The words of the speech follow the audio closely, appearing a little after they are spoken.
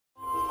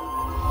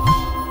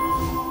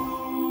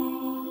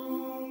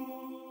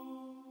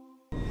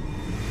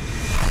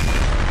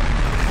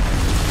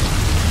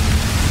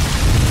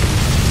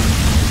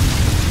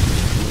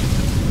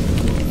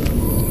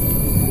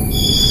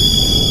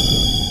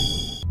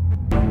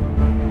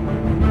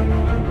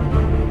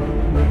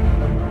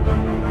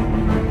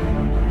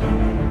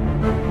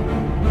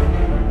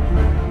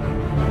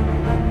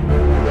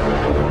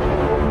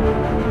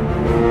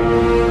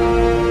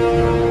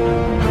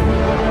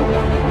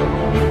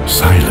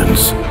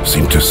silence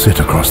seemed to sit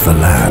across the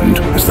land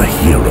as the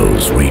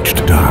heroes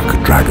reached Dark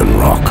Dragon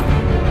Rock.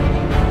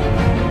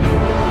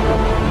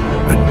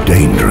 A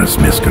dangerous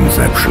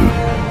misconception.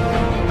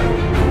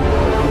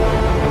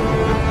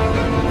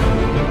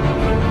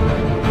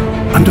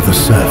 Under the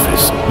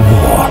surface,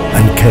 war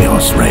and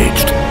chaos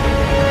raged.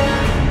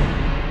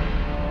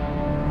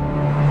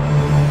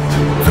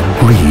 The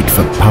greed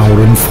for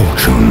power and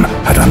fortune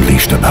had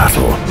unleashed a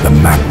battle, the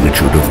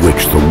magnitude of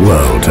which the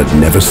world had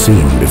never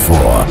seen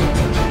before.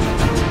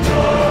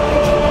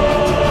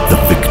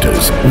 The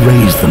victors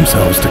raised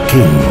themselves to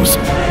kings,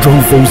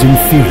 drove those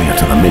inferior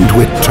to them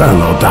into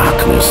eternal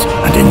darkness,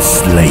 and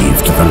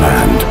enslaved the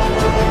land.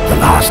 The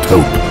last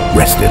hope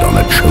rested on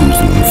a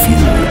chosen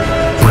few.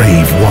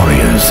 Brave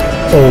warriors,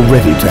 all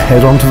ready to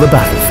head onto the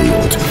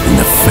battlefield in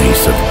the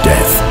face of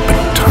death. But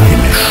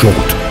time is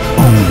short.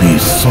 Only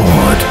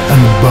sword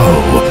and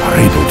bow are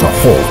able to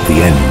halt the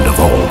end of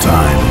all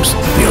times.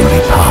 The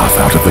only path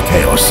out of the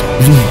chaos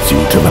leads you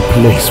to the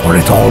place where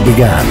it all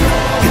began.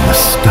 In the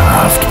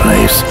starved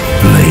place,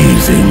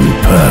 blazing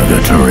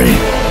purgatory.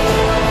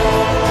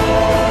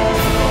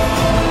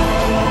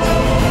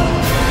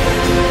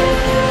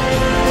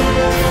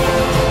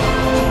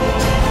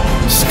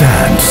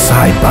 Stand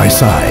side by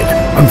side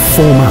and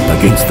form up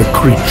against the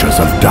creatures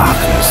of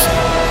darkness.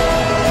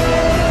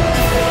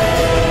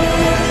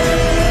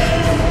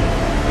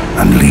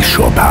 Unleash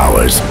your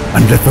powers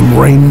and let them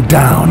rain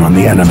down on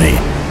the enemy.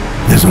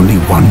 There's only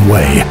one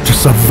way to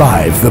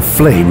survive the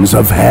flames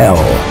of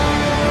hell.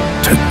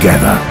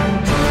 Together.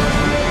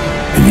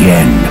 In the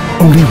end,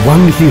 only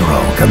one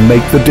hero can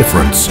make the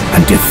difference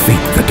and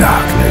defeat the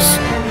darkness.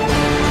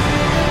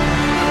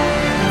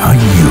 Are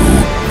you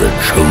the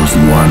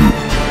chosen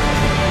one?